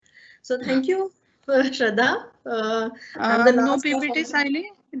So thank you, Shraddha. I'm the No last of PPT, all. Siley.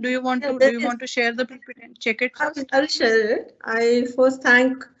 Do you want Yeah, to there is. share the PPT and check it first? I'll share it. I first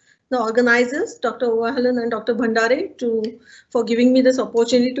thank the organizers, Dr. Ovahalan and Dr. Bhandare, for giving me this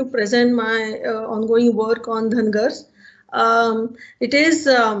opportunity to present my ongoing work on Dhangars. It is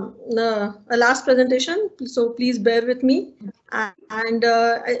a last presentation, so please bear with me. And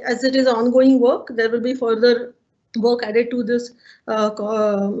as it is ongoing work, there will be further work added to this.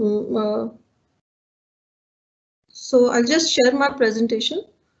 So I'll just share my presentation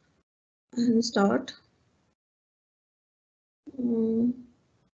and start. Mm.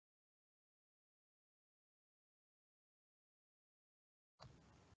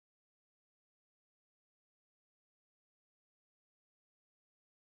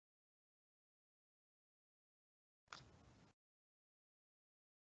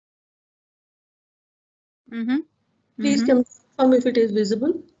 Mm-hmm. Please Mm-hmm. confirm if it is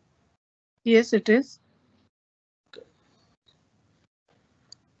visible. Yes, it is.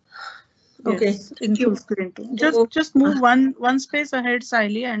 Okay, Yes, in thank full you. screen too. So, Just move one space ahead,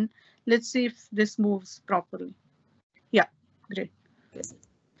 Siley, and let's see if this moves properly. Yeah, great.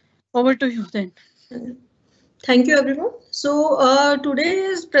 Over to you then. thank you, everyone. So,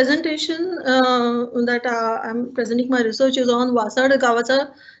 today's presentation that I'm presenting my research is on Vasad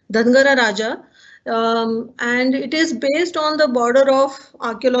Gavacha Dhangara Raja. And it is based on the border of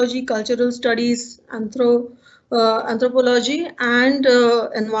archaeology, cultural studies, anthropology, and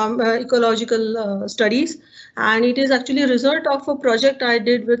ecological studies. And it is actually a result of a project I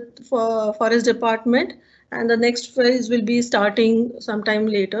did with Forest Department. And the next phase will be starting sometime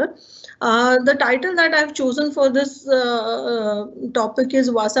later. The title that I've chosen for this topic is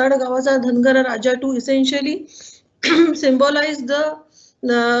Vasada Gavacha Dhangara Raja to essentially symbolize the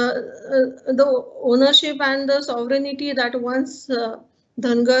ownership and the sovereignty that once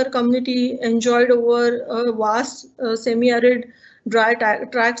Dhangar community enjoyed over vast semi-arid dry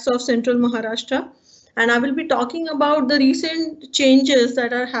tracts of central Maharashtra. And I will be talking about the recent changes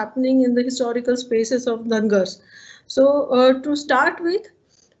that are happening in the historical spaces of Dhangars. So to start with,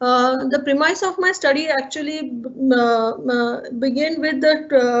 the premise of my study actually began with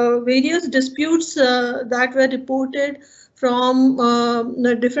the various disputes that were reported from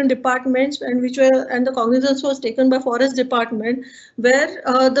the different departments and the cognizance was taken by forest department, where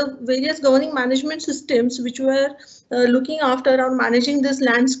the various governing management systems which were looking after or managing this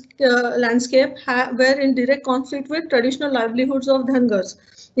landscape were in direct conflict with traditional livelihoods of Dhangars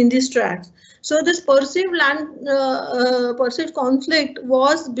in these tracts. So this perceived conflict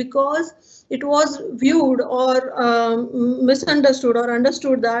was because it was viewed or misunderstood or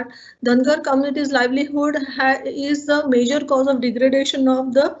understood that Dhangar community's livelihood is the major cause of degradation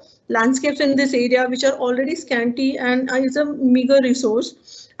of the landscapes in this area, which are already scanty and is a meager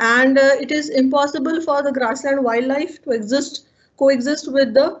resource. And it is impossible for the grassland wildlife to coexist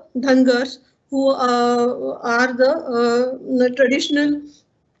with the Dhangars, who are the traditional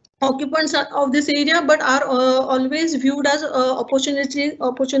occupants of this area but are always viewed as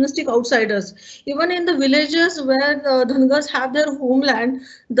opportunistic outsiders. Even in the villages where the Dhangars have their homeland,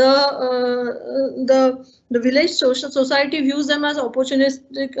 the village social society views them as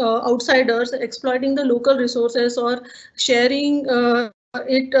opportunistic outsiders exploiting the local resources or sharing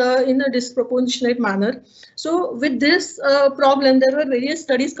it in a disproportionate manner. So with this problem, there were various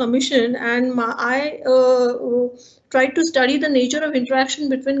studies commissioned, and I tried to study the nature of interaction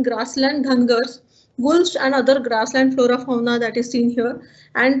between grassland Dhangars, wolves, and other grassland flora fauna that is seen here,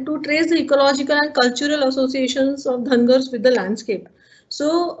 and to trace the ecological and cultural associations of Dhangars with the landscape.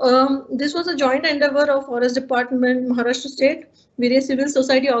 So this was a joint endeavor of Forest Department, Maharashtra State, various civil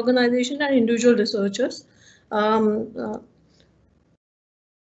society organizations, and individual researchers. Um, uh,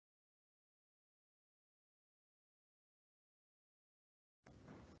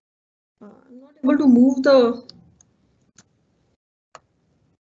 I'm not able to move the.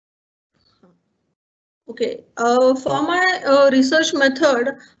 Okay, for my research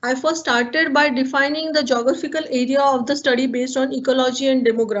method, I first started by defining the geographical area of the study based on ecology and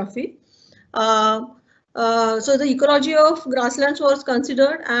demography. Uh, so the ecology of grasslands was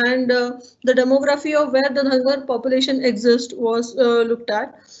considered, and the demography of where the Dhangar population exists was looked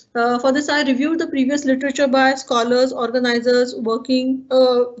at. For this, I reviewed the previous literature by scholars, organizers working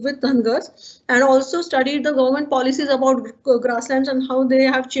with Dhangars, and also studied the government policies about grasslands and how they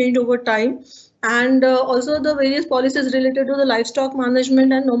have changed over time, and also the various policies related to the livestock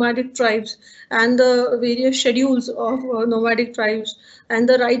management and nomadic tribes, and the various schedules of nomadic tribes, and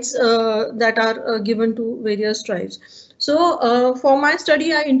the rights that are given to various tribes. So for my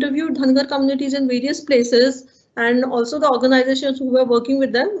study, I interviewed Dhangar communities in various places and also the organizations who were working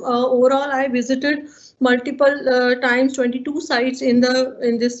with them. Overall, I visited multiple times, 22 sites in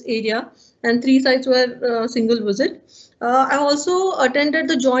this area, and 3 sites were single visit. I also attended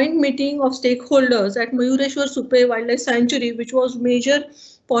the joint meeting of stakeholders at Mayureshwar Supe Wildlife Sanctuary, which was major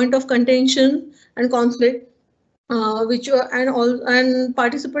point of contention and conflict, and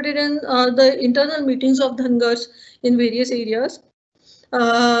participated in the internal meetings of Dhangars in various areas.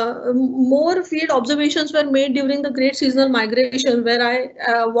 More field observations were made during the great seasonal migration, where I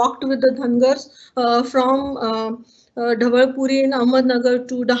walked with the Dhangars from Dhavalpuri in Ahmednagar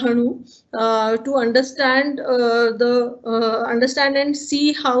to Dahanu to understand and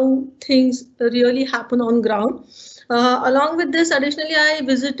see how things really happen on ground. Along with this, additionally, I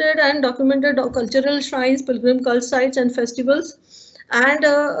visited and documented cultural shrines, pilgrim cult sites, and festivals. And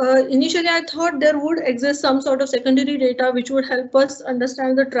initially, I thought there would exist some sort of secondary data which would help us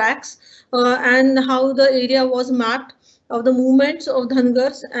understand the tracks and how the area was mapped of the movements of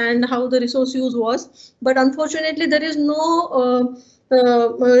Dhangars and how the resource use was. But unfortunately, there is no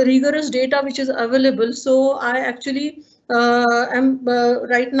rigorous data which is available. So I actually am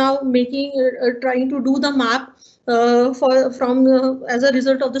right now trying to do the map as a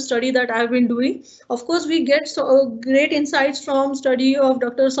result of the study that I've been doing. Of course, we get great insights from study of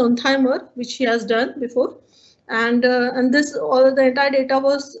Dr. Sontheimer, which he has done before, and the entire data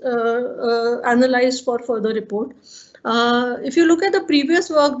was analyzed for further report. If you look at the previous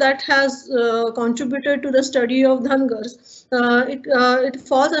work that has contributed to the study of Dhangars, it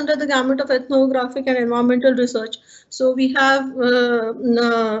falls under the gamut of ethnographic and environmental research. So we have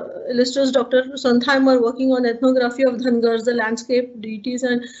illustrious Dr. Sontheimer working on ethnography of Dhangars, the landscape, deities,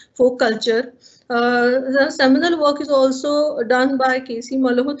 and folk culture. The seminal work is also done by K.C.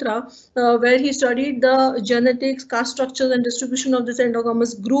 Malhotra, where he studied the genetics, caste structures, and distribution of these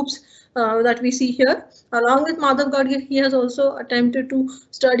endogamous groups that we see here. Along with Madhav Gadgil, he has also attempted to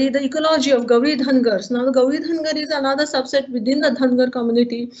study the ecology of Gauri Dhangars. Now, the Gauri Dhangar is another subset within the Dhangar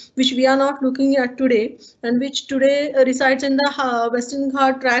community, which we are not looking at today, and which today resides in the Western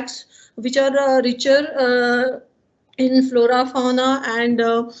Ghat tracts, which are richer in flora, fauna, and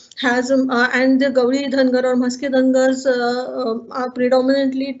and the Gauri Dhangar or Maske Dhangars are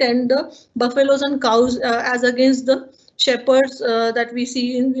predominantly tend the buffaloes and cows as against the shepherds that we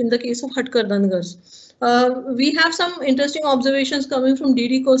see in the case of Hatkar Dhangars. We have some interesting observations coming from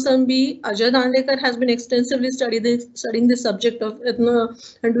D.D. Kosambi. Ajay Dandekar has been extensively studying this subject of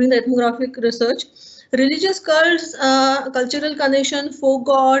and doing the ethnographic research. Religious cults, cultural connection, folk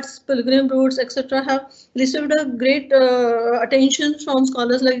gods, pilgrim routes, etc. have received a great attention from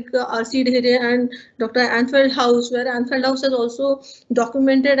scholars like R.C. Dhere and Dr. Anne Feldhaus, where Anne Feldhaus has also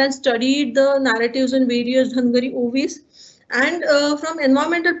documented and studied the narratives in various Dhangari ovis. And from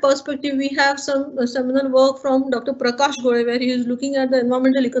environmental perspective, we have some seminal work from Dr. Prakash Gore, where he is looking at the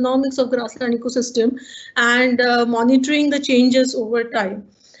environmental economics of grassland ecosystem and monitoring the changes over time.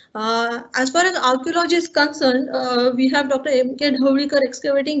 As far as archaeology is concerned, we have Dr. M.K. Dhaulikar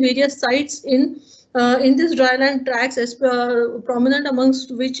excavating various sites in this dryland tracts, prominent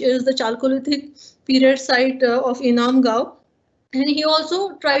amongst which is the Chalcolithic period site of Inamgaon. And he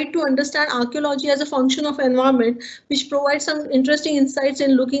also tried to understand archaeology as a function of environment, which provides some interesting insights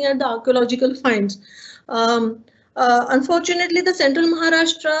in looking at the archaeological finds. Unfortunately, the central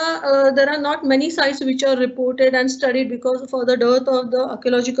Maharashtra, there are not many sites which are reported and studied because of the dearth of the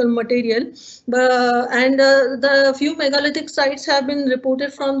archaeological material. And the few megalithic sites have been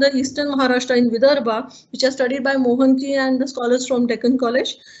reported from the eastern Maharashtra in Vidarbha, which are studied by Mohanji and the scholars from Deccan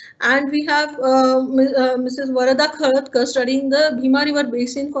College. And we have Mrs. Varada Kharatkar studying the Bhima River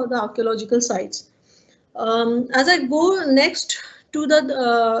Basin for the archaeological sites. As I go next to the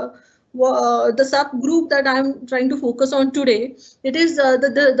subgroup that I'm trying to focus on today, it is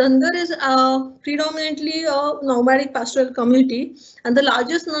the Dhangar is predominantly a nomadic pastoral community, and the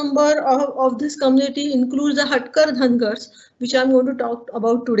largest number of this community includes the Hatkar Dhangars, which I'm going to talk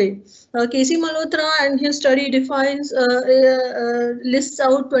about today. K.C. Malhotra and his study lists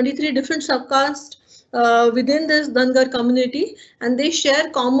out 23 different subcastes within this Dhangar community, and they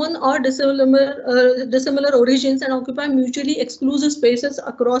share common or dissimilar origins and occupy mutually exclusive spaces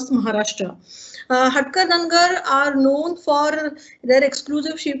across Maharashtra. Hatkar Dhangar are known for their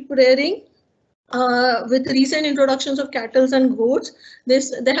exclusive sheep rearing. With recent introductions of cattle and goats, they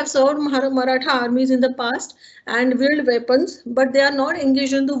have served Maratha armies in the past and wield weapons, but they are not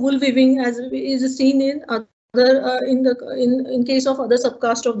engaged in the wool weaving as is seen in in case of other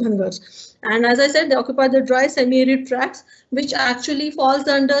subcaste of Dhangars. And as I said, they occupy the dry semi-arid tracts, which actually falls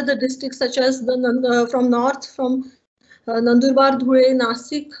under the districts such as from north from Nandurbar, Dhule,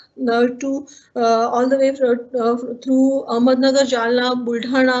 Nasik to all the way through Ahmednagar, Jalna,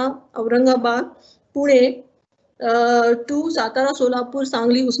 Buldhana, Aurangabad, Pune, to Satara, Solapur,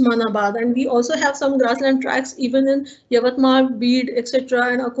 Sangli, Usmanabad, and we also have some grassland tracts even in Yavatmal, Beed, etc.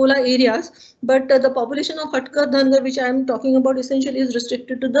 and Akola areas. But the population of Hatkar Dhangar, which I am talking about, essentially is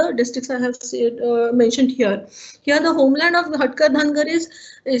restricted to the districts I have mentioned here. Here, the homeland of Hatkar Dhangar is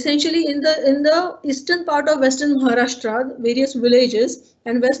essentially in the eastern part of western Maharashtra, various villages,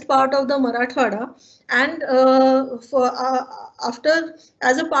 and west part of the Marathwada, and after,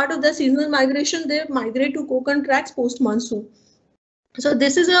 as a part of the seasonal migration, they migrate to Konkan tracts post monsoon. So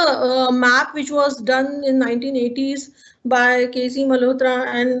this is a map which was done in 1980s by K.C. Malhotra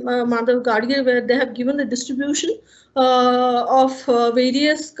and Madhav Gadgil, where they have given the distribution of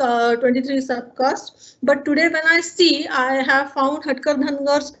various 23 subcastes. But today when I see, I have found Hatkar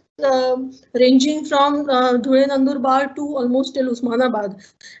Dhangars ranging from Dhule Nandurbar to almost till Usmanabad.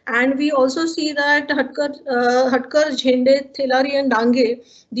 And we also see that Hatkar, Jhende, Thelari and Dange,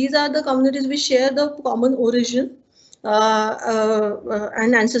 these are the communities which share the common origin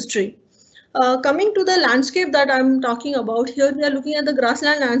and ancestry. Coming to the landscape that I'm talking about, here we are looking at the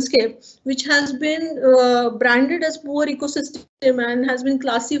grassland landscape, which has been branded as poor ecosystem and has been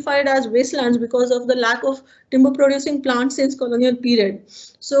classified as wastelands because of the lack of timber producing plants since colonial period.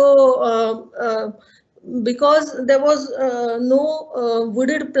 So because there was no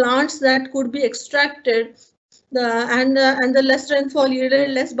wooded plants that could be extracted, and the less rainfall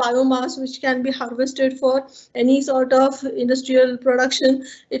yielded less biomass which can be harvested for any sort of industrial production.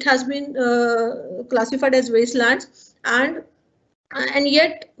 It has been classified as wastelands, and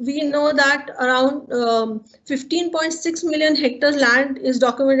yet we know that around 15.6 million hectares land is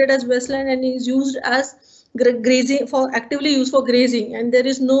documented as wasteland and is used as grazing, for actively used for grazing, and there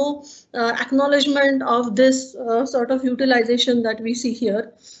is no acknowledgement of this sort of utilization that we see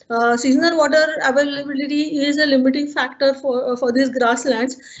here. Seasonal water availability is a limiting factor for these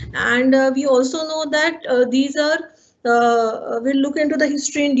grasslands, and we also know that these are we'll look into the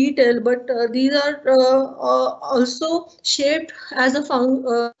history in detail, but these are also shaped as a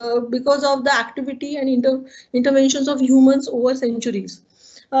because of the activity and interventions of humans over centuries.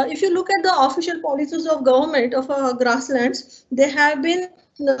 If you look at the official policies of government of grasslands, they have been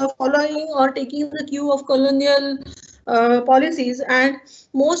following or taking the cue of colonial policies, and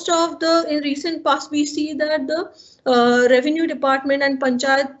most of the in recent past we see that the revenue department and gram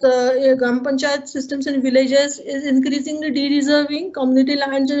panchayat systems in villages is increasingly de-reserving community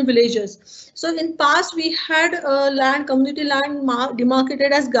lands in villages. So in past we had community land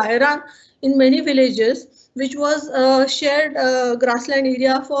demarcated as Gairan in many villages, which was shared grassland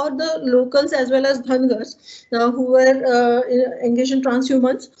area for the locals as well as Dhangars who were engaged in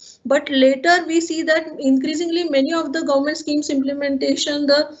transhumance. But later we see that increasingly many of the government schemes implementation,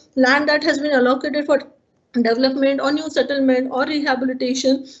 the land that has been allocated for development or new settlement or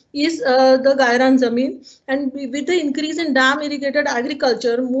rehabilitation is the Gairan Zameen, and with the increase in dam irrigated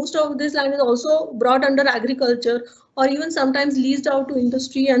agriculture, most of this land is also brought under agriculture or even sometimes leased out to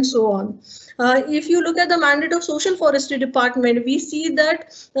industry and so on. If you look at the mandate of Social Forestry Department, we see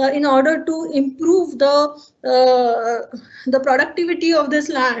that in order to improve the productivity of this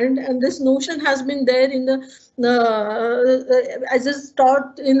land, and this notion has been there in the as is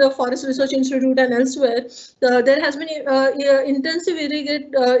taught in the Forest Research Institute and elsewhere, there has been intensive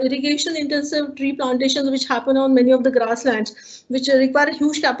irrigation intensive tree plantations which happen on many of the grasslands, which require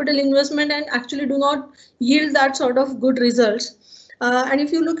huge capital investment and actually do not yield that sort of good results. And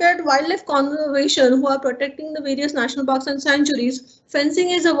if you look at wildlife conservation, who are protecting the various national parks and sanctuaries,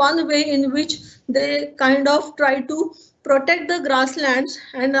 fencing is a one way in which they kind of try to protect the grasslands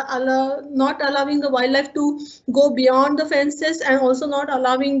and not allowing the wildlife to go beyond the fences, and also not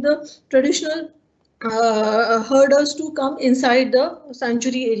allowing the traditional herders to come inside the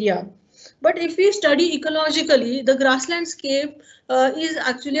sanctuary area. But if we study ecologically, the grasslandscape is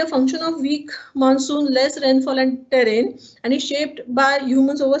actually a function of weak monsoon, less rainfall and terrain, and is shaped by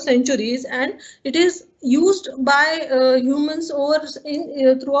humans over centuries, and it is used by humans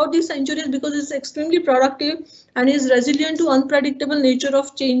throughout these centuries because it's extremely productive and is resilient to unpredictable nature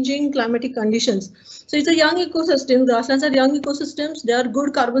of changing climatic conditions. So it's a young ecosystem. Grasslands are young ecosystems. They are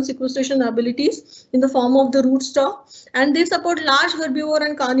good carbon sequestration abilities in the form of the rootstock, and they support large herbivore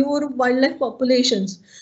and carnivore wildlife populations.